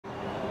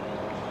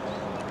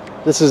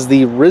This is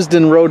the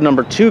Risden Road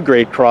number 2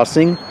 grade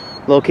crossing,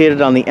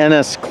 located on the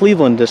NS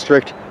Cleveland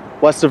district,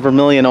 west of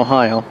Vermilion,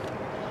 Ohio.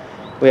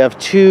 We have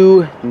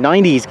two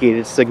 90s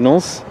gated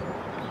signals,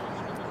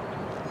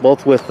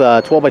 both with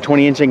 12 by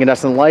 20 inch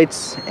incandescent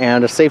lights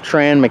and a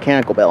Safetran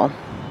mechanical bell.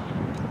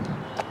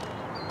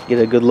 Get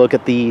a good look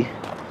at the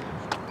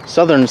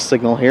southern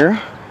signal here.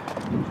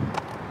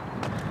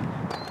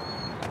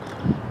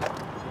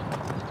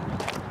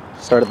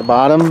 Start at the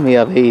bottom, we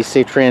have a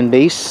Safetran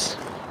base.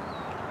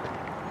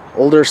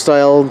 Older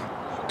style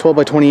 12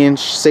 by 20 inch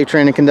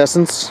Safetran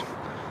incandescents.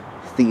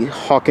 The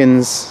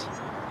Hawkins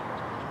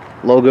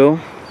logo.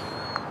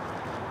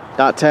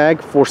 Dot tag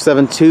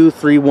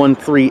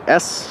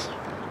 472313S.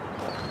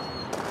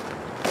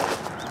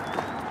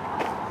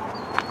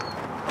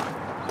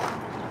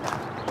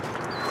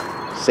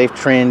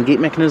 Safetran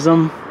gate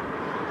mechanism.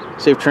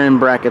 Safetran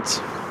brackets.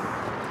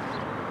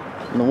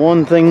 And the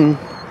one thing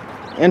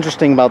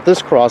interesting about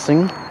this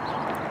crossing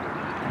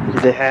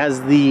is it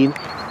has the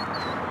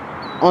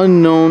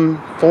unknown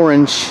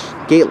 4-inch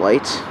gate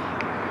light.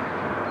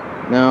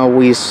 Now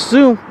we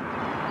assume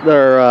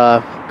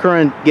their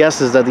current guess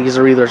is that these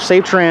are either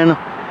Safetran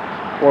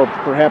or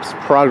perhaps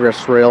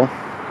Progress Rail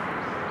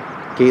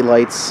gate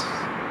lights.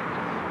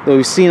 Though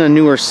we've seen a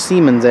newer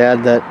Siemens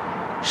ad that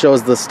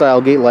shows the style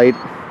gate light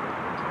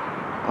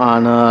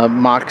on a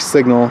mock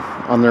signal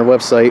on their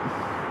website.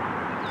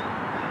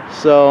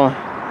 So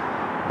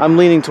I'm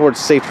leaning towards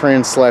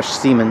Safetran /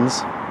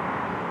 Siemens.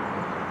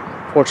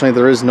 Fortunately,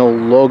 there is no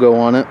logo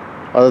on it,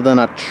 other than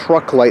a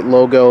truck light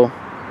logo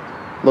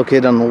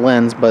located on the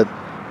lens, but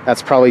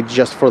that's probably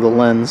just for the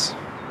lens.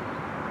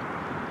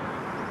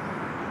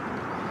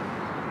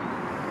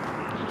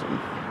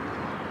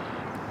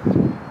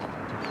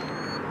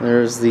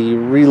 There's the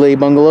relay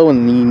bungalow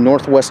in the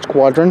northwest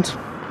quadrant.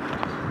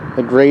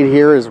 The grade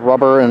here is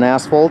rubber and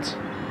asphalt.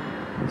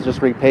 It's just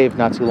repaved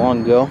not too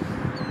long ago.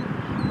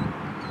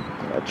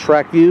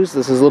 Track views.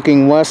 This is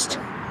looking west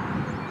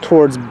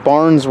towards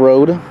Barnes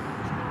Road,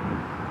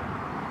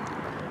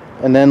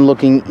 and then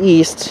looking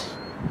east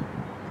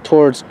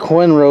towards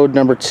Quinn Road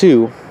number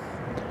 2.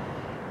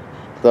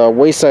 The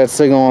wayside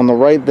signal on the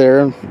right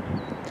there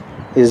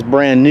is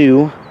brand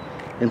new,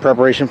 in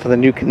preparation for the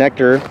new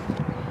connector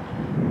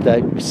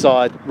that you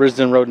saw at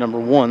Risden Road number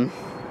 1,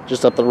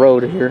 just up the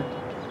road here.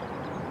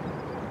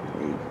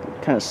 You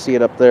kind of see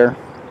it up there.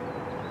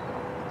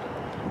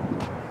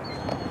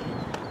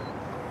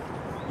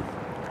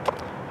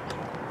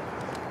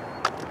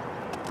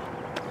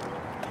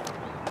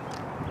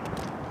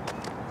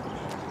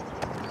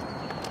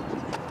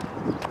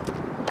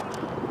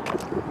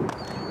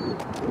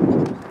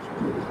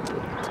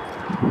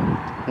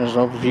 There's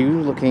an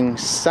overview looking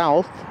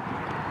south,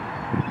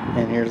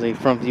 and here's a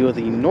front view of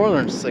the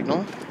northern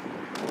signal.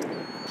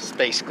 It's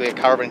basically a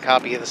carbon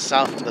copy of the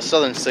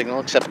southern signal,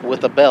 except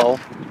with a bell.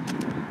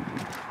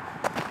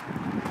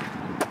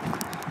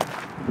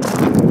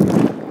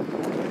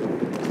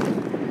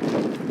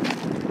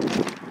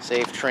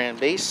 Safetran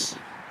base.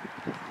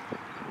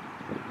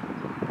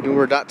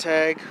 Newer dot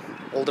tag,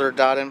 older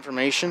dot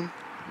information.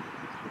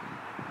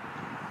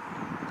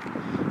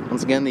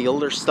 Once again, the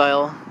older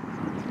style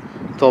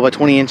 12 by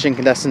 20 inch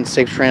incandescent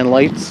Safetran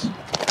lights.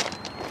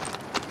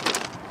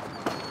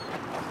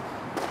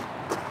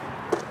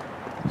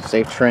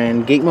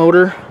 Safetran gate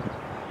motor,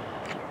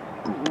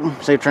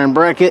 Safetran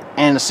bracket,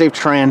 and a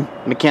Safetran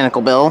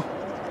mechanical bell.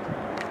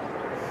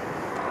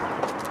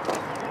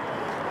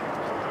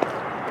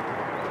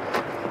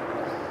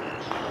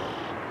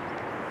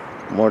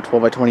 More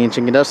 12 by 20 inch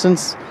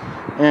incandescents,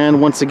 and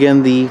once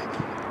again the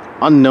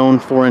unknown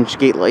 4-inch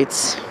gate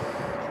lights.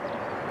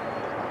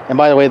 And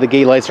by the way, the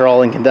gate lights are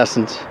all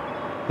incandescent.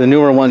 The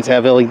newer ones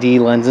have LED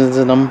lenses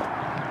in them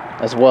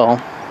as well.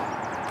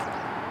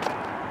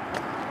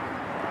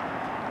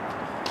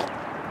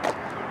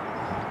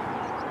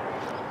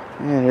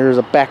 And here's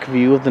a back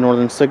view of the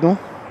northern signal.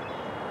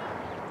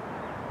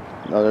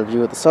 Another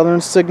view of the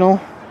southern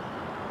signal.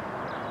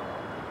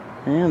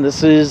 And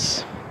this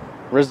is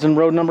Risden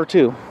Road number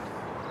 2.